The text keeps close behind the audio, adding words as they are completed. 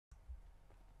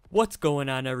What's going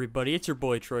on, everybody? It's your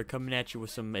boy Troy coming at you with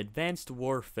some Advanced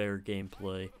Warfare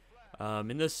gameplay.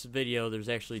 In this video, there's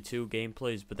actually two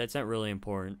gameplays, but that's not really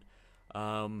important. What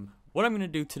I'm going to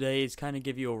do today is kind of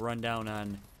give you a rundown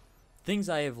on things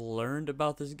I have learned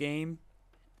about this game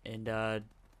and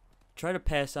try to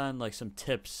pass on like some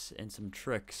tips and some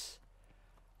tricks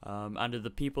onto the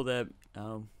people that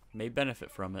may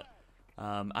benefit from it.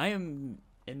 I am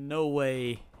in no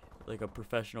way like a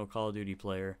professional Call of Duty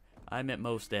player. I'm at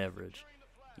most average.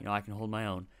 You know, I can hold my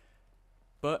own.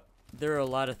 But there are a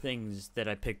lot of things that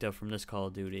I picked up from this Call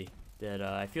of Duty that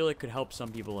I feel like could help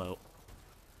some people out.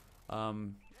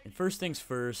 And first things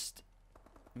first,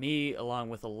 me along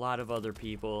with a lot of other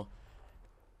people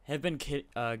have been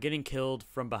getting killed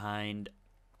from behind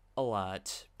a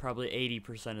lot, probably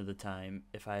 80% of the time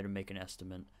if I had to make an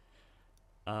estimate.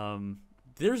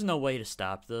 There's no way to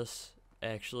stop this.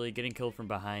 Actually, getting killed from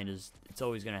behind it's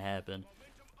always going to happen.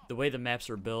 The way the maps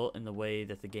are built and the way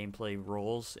that the gameplay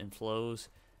rolls and flows,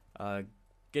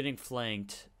 getting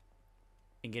flanked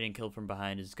and getting killed from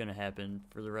behind is going to happen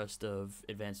for the rest of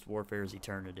Advanced Warfare's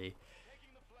eternity.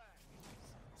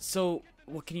 So,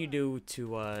 what can you do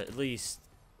to at least,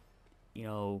 you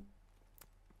know,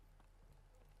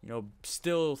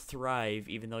 still thrive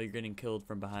even though you're getting killed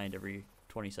from behind every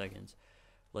 20 seconds,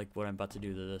 like what I'm about to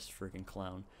do to this freaking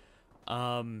clown?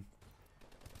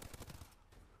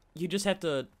 You just have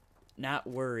to not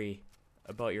worry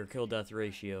about your kill-death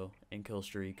ratio and kill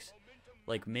streaks.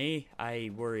 Like me, I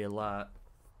worry a lot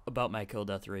about my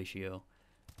kill-death ratio.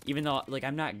 Even though, like,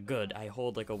 I'm not good. I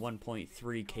hold, like, a 1.3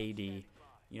 KD.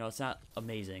 You know, it's not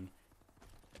amazing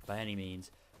by any means.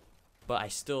 But I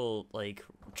still, like,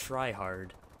 try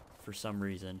hard for some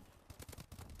reason.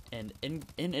 And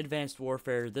in Advanced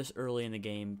Warfare, this early in the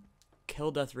game,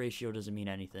 kill-death ratio doesn't mean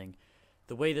anything.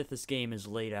 The way that this game is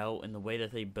laid out and the way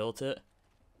that they built it,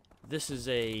 this is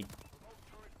a,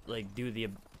 like,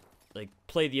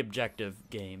 play the objective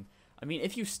game. I mean,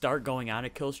 if you start going on a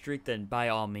kill streak, then by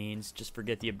all means, just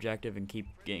forget the objective and keep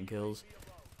getting kills.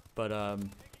 But,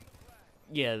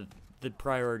 yeah, the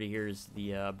priority here is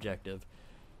the objective.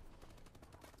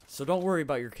 So don't worry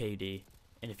about your KD.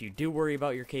 And if you do worry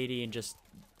about your KD and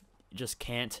just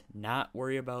can't not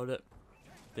worry about it,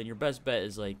 then your best bet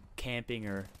is, like, camping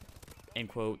or, in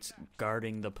quotes,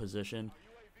 guarding the position.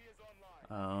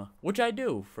 Which I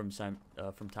do from time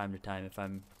to time if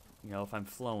I'm, if I'm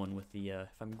flowing with the,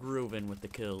 if I'm grooving with the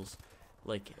kills,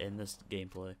 like in this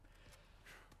gameplay.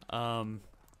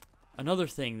 Another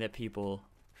thing that people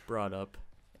brought up,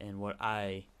 and what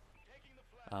I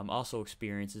also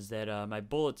experience, is that my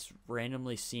bullets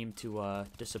randomly seem to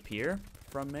disappear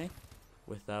from me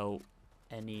without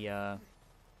any,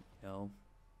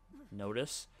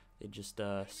 notice. They just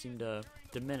seem to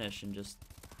diminish and just,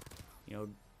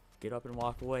 get up and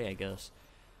walk away, I guess.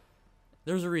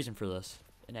 There's a reason for this,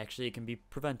 and actually it can be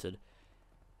prevented.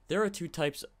 There are two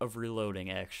types of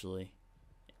reloading, actually.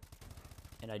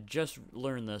 And I just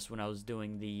learned this when I was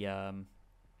doing the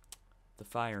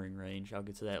firing range. I'll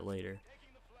get to that later.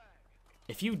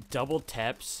 If you double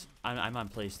taps, I'm on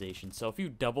PlayStation, so if you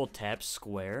double tap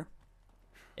square,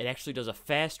 it actually does a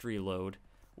fast reload,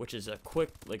 which is a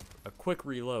quick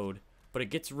reload, but it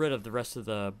gets rid of the rest of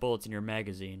the bullets in your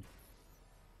magazine.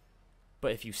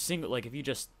 But if you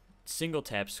just single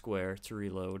tap square to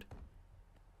reload,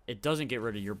 it doesn't get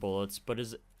rid of your bullets, but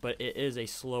it is a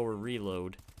slower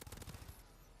reload.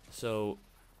 So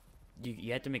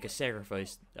you have to make a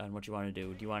sacrifice on what you want to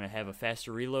do. Do you want to have a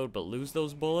faster reload but lose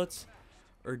those bullets,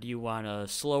 or do you want a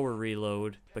slower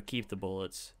reload but keep the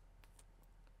bullets?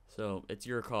 So it's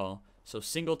your call. So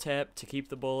single tap to keep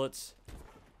the bullets,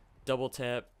 double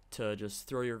tap to just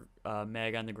throw your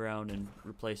mag on the ground and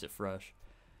replace it fresh.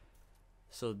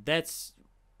 So that's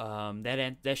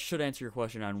that should answer your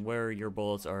question on where your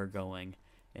bullets are going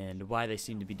and why they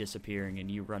seem to be disappearing and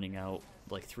you running out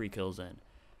like 3 kills in.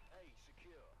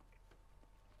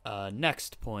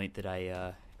 Next point that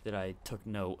I took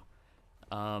note.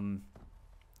 In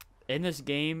this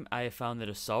game, I have found that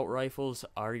assault rifles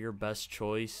are your best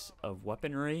choice of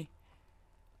weaponry.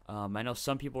 I know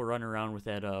some people run around with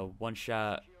that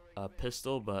one-shot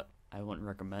pistol, but I wouldn't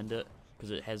recommend it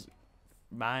because it has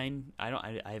mine. I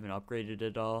haven't upgraded it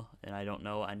at all, and I don't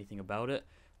know anything about it.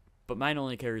 But mine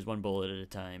only carries 1 bullet at a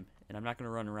time, and I'm not gonna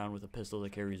run around with a pistol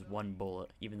that carries 1 bullet,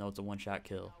 even though it's a one-shot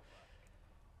kill.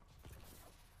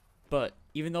 But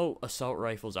even though assault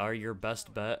rifles are your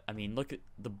best bet, I mean, look at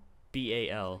the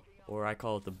BAL, or I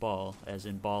call it the ball, as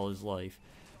in ball is life.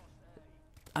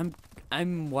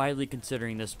 I'm widely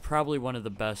considering this probably one of the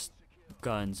best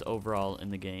guns overall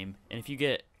in the game. And if you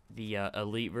get the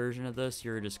elite version of this,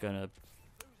 you're just gonna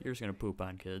poop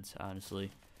on kids,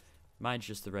 honestly. Mine's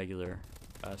just the regular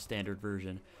standard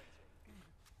version.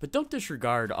 But don't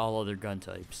disregard all other gun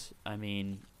types. I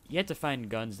mean, you have to find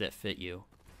guns that fit you.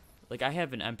 Like, I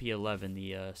have an MP11,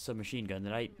 the submachine gun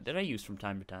that I use from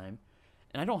time to time.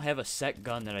 And I don't have a set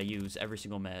gun that I use every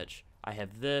single match. I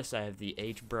have this, I have the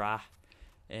H-Bra,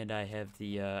 and I have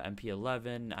the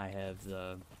MP11, I have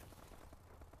the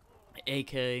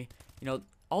AK. You know,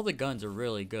 all the guns are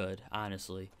really good,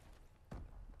 honestly.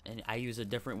 And I use a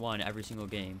different one every single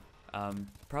game.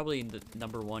 Probably the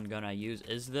 #1 gun I use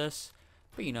is this.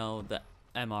 But, you know, the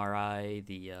MRI,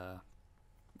 the,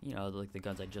 you know, like the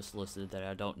guns I just listed that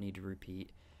I don't need to repeat,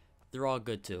 they're all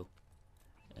good too.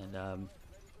 And,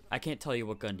 I can't tell you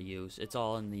what gun to use. It's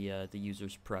all in the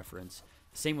user's preference.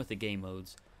 Same with the game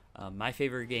modes. My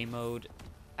favorite game mode,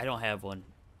 I don't have one.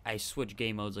 I switch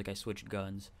game modes like I switch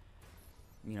guns.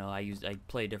 You know, I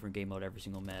play a different game mode every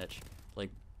single match.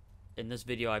 Like, in this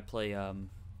video, I play,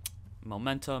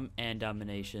 Momentum and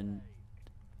Domination.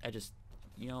 I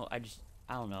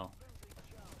don't know.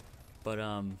 But,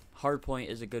 Hardpoint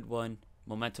is a good one.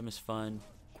 Momentum is fun.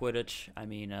 Quidditch,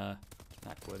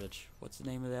 not Quidditch. What's the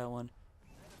name of that one?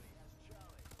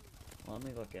 Well, let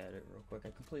me look at it real quick. I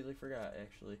completely forgot,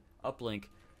 actually. Uplink.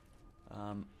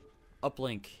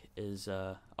 Uplink is,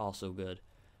 also good.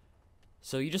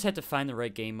 So you just have to find the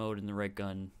right game mode and the right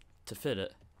gun to fit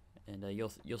it. And,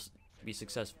 you'll be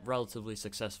relatively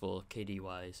successful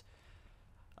KD-wise.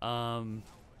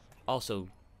 Also,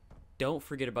 don't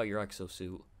forget about your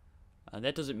exosuit.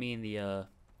 That doesn't mean the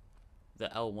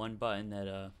L1 button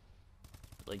that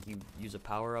like you use a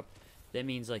power up. That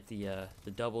means like the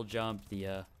double jump,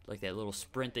 like that little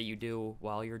sprint that you do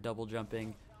while you're double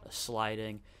jumping,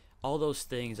 sliding. All those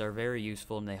things are very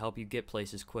useful and they help you get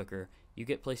places quicker. You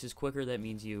get places quicker, that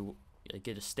means you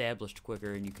get established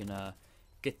quicker, and you can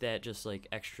get that just like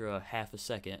extra half a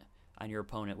second on your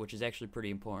opponent, which is actually pretty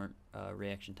important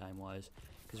reaction time wise,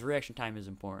 because reaction time is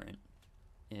important.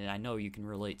 And I know you can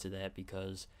relate to that,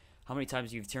 because how many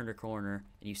times you've turned a corner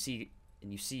and you see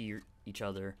each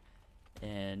other,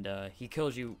 and he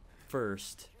kills you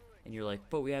first, and you're like,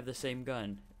 but we have the same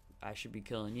gun, I should be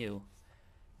killing you.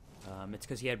 It's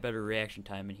because he had better reaction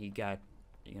time and he got,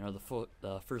 you know,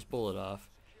 the first bullet off.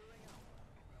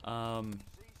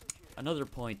 Another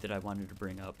point that I wanted to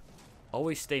bring up: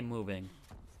 always stay moving.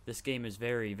 This game is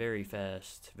very, very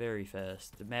fast, very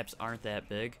fast. The maps aren't that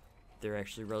big. They're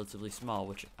actually relatively small,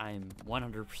 which I'm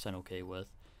 100% okay with.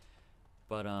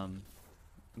 But,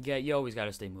 yeah, you always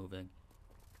gotta stay moving.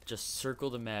 Just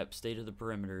circle the map, stay to the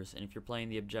perimeters, and if you're playing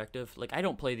the objective, like, I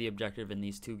don't play the objective in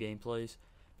these two gameplays,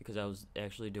 because I was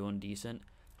actually doing decent.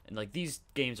 And, like, these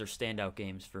games are standout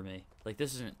games for me. Like,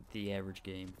 this isn't the average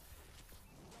game.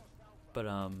 But,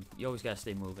 you always gotta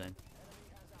stay moving.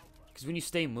 Because when you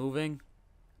stay moving,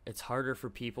 it's harder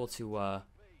for people to,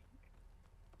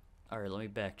 Alright, let me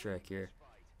backtrack here.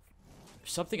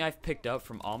 Something I've picked up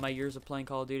from all my years of playing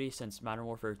Call of Duty since Modern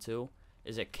Warfare 2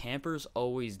 is that campers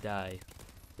always die.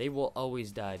 They will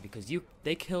always die because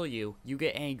they kill you, you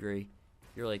get angry,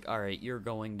 you're like, alright, you're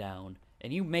going down.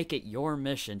 And you make it your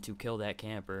mission to kill that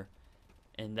camper.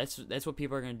 And that's what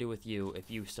people are going to do with you if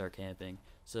you start camping.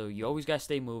 So you always got to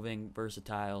stay moving,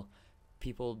 versatile.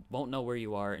 People won't know where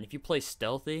you are. And if you play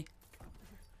stealthy,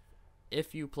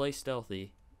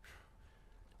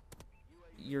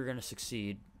 you're going to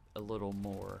succeed a little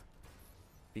more.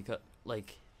 Because,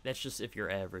 like, that's just if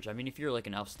you're average. I mean, if you're like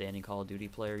an outstanding Call of Duty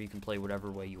player, you can play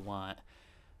whatever way you want.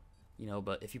 You know,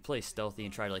 but if you play stealthy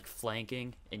and try like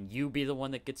flanking and you be the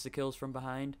one that gets the kills from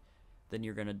behind, then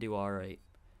you're gonna do alright.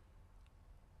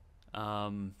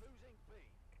 On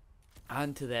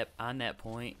that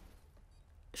point,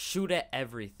 shoot at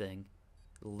everything.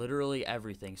 Literally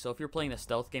everything. So if you're playing a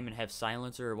stealth game and have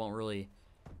silencer, it won't really,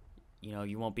 you know,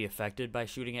 you won't be affected by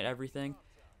shooting at everything.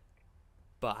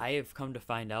 But I have come to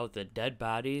find out that dead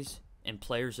bodies and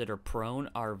players that are prone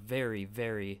are very,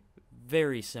 very,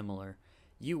 very similar.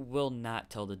 You will not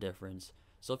tell the difference.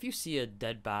 So if you see a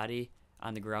dead body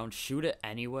on the ground, shoot it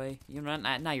anyway. You know,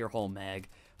 not your whole mag,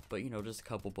 but, you know, just a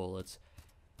couple bullets.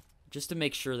 Just to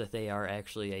make sure that they are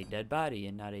actually a dead body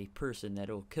and not a person that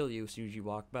will kill you as soon as you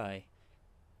walk by.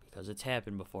 Because it's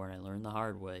happened before and I learned the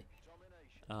hard way.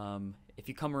 If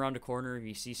you come around a corner and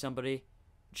you see somebody,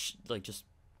 like, just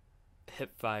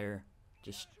hip fire.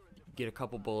 Just get a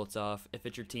couple bullets off. If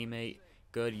it's your teammate,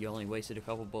 good, you only wasted a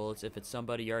couple bullets. If it's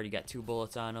somebody, you already got 2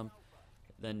 bullets on them,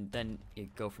 then you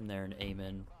go from there and aim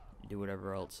in, do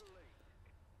whatever else.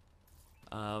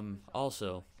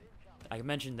 Also, I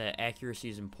mentioned that accuracy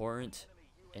is important,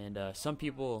 and some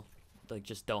people like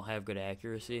just don't have good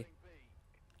accuracy.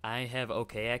 I have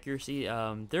okay accuracy.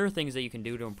 There are things that you can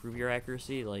do to improve your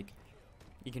accuracy, like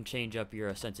You can change up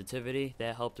your sensitivity.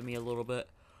 That helped me a little bit.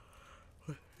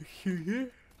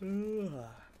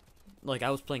 Like, I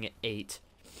was playing at 8,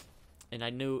 and I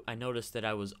noticed that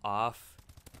I was off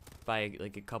by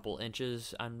like a couple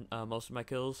inches on most of my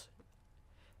kills.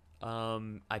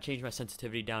 I changed my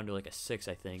sensitivity down to like a 6,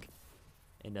 I think,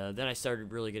 and then I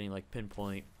started really getting like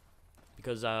pinpoint,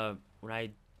 because when I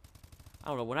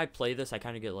don't know, when I play this, I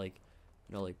kind of get like,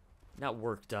 you know, like not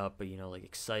worked up, but you know, like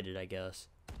excited, I guess.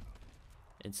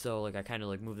 And so like I kind of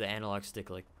like move the analog stick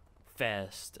like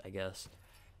fast, I guess,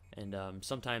 and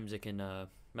sometimes it can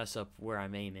mess up where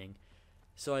I'm aiming.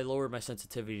 So I lowered my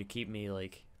sensitivity to keep me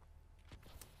like,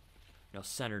 you know,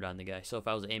 centered on the guy. So if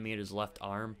I was aiming at his left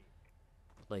arm,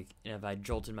 like, and if I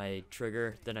jolted my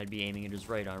trigger, then I'd be aiming at his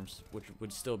right arms, which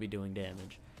would still be doing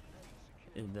damage.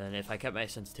 And then if I kept my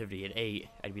sensitivity at 8,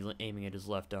 I'd be aiming at his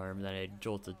left arm, then I'd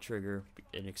jolt the trigger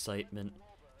in excitement,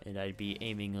 and I'd be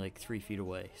aiming like 3 feet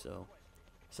away. So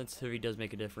sensitivity does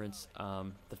make a difference.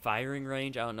 The firing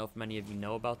range, I don't know if many of you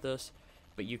know about this,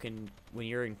 but you can, when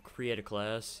you're in create a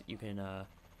class, you can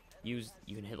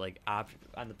hit like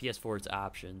on the PS4 it's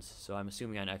options. So I'm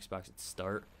assuming on Xbox it's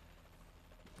start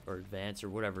or advance or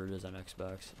whatever it is on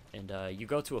Xbox, and you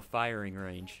go to a firing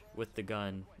range with the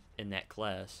gun in that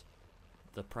class,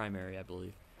 the primary, I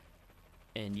believe,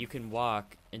 and you can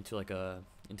walk into like a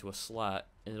slot,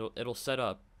 and it'll set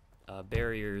up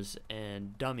barriers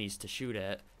and dummies to shoot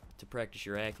at to practice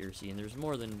your accuracy. And there's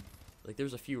more than like,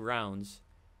 there's a few rounds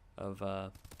of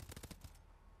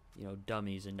you know,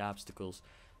 dummies and obstacles,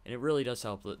 and it really does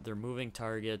help. They're moving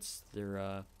targets.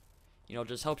 They're you know,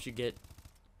 just helps you get,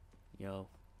 you know,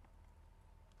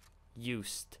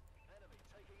 used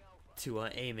to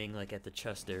aiming like at the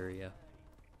chest area,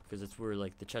 because it's where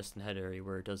like the chest and head area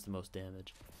where it does the most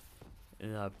damage.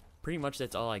 And pretty much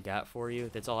that's all I got for you.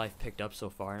 That's all I've picked up so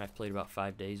far, and I've played about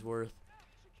 5 days worth.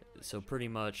 So pretty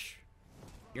much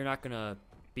you're not gonna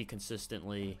be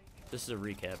consistently, this is a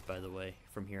recap by the way,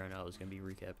 from here on out is gonna be a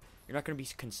recap. You're not gonna be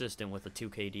consistent with a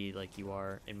 2KD like you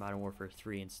are in Modern Warfare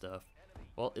 3 and stuff.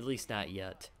 Well, at least not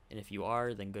yet. And if you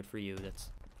are, then good for you. That's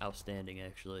outstanding,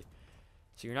 actually.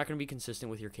 So you're not gonna be consistent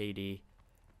with your KD.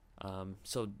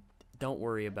 So don't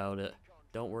worry about it.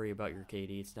 Don't worry about your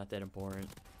KD. It's not that important.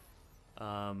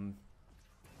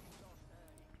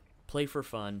 Play for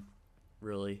fun,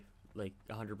 really, like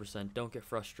 100%. Don't get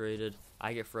frustrated.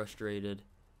 I get frustrated,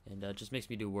 and it just makes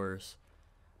me do worse.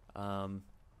 Find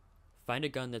a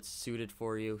gun that's suited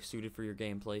for you, suited for your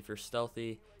gameplay. If you're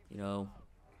stealthy, you know,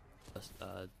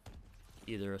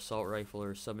 either assault rifle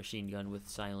or submachine gun with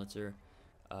silencer.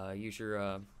 Use your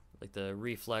like the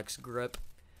reflex grip,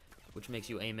 which makes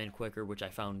you aim in quicker, which I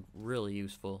found really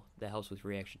useful. That helps with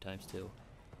reaction times too.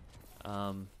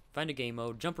 Find a game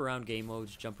mode, jump around game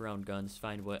modes, jump around guns,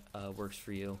 find what works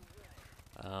for you.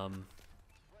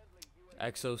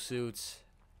 Exosuits,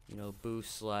 you know,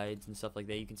 boost slides and stuff like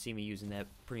that. You can see me using that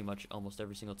pretty much almost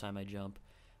every single time I jump.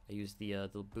 I use the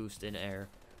boost in air.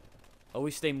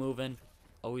 Always stay moving.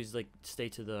 Always like stay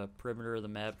to the perimeter of the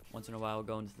map. Once in a while,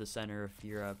 go into the center if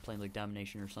you're playing like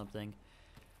domination or something.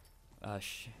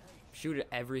 Shoot at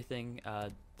everything.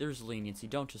 There's leniency.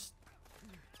 Don't just,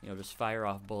 you know, just fire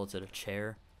off bullets at a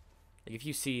chair. Like if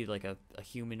you see like a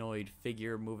humanoid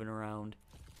figure moving around,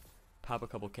 pop a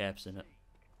couple caps in it,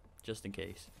 just in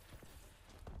case.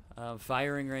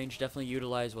 Firing range, definitely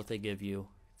utilize what they give you.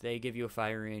 They give you a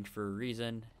firing range for a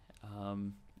reason.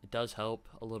 It does help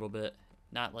a little bit.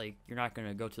 Not like you're not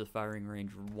gonna go to the firing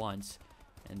range once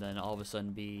and then all of a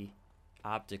sudden be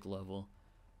optic level.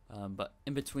 But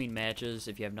in between matches,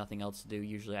 if you have nothing else to do,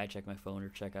 usually I check my phone or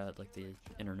check out like the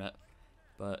internet.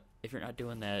 But if you're not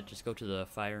doing that, just go to the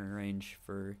firing range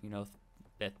for, you know,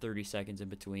 that 30 seconds in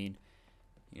between.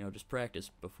 You know, just practice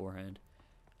beforehand.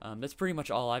 That's pretty much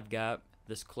all I've got.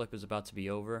 This clip is about to be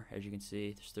over. As you can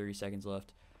see, there's 30 seconds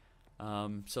left.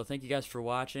 So thank you guys for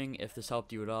watching. If this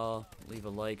helped you at all, leave a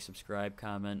like, subscribe,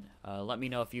 comment. Let me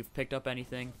know if you've picked up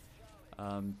anything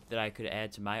that I could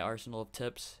add to my arsenal of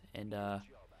tips. And I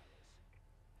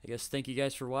guess thank you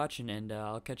guys for watching, and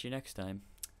I'll catch you next time.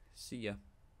 See ya.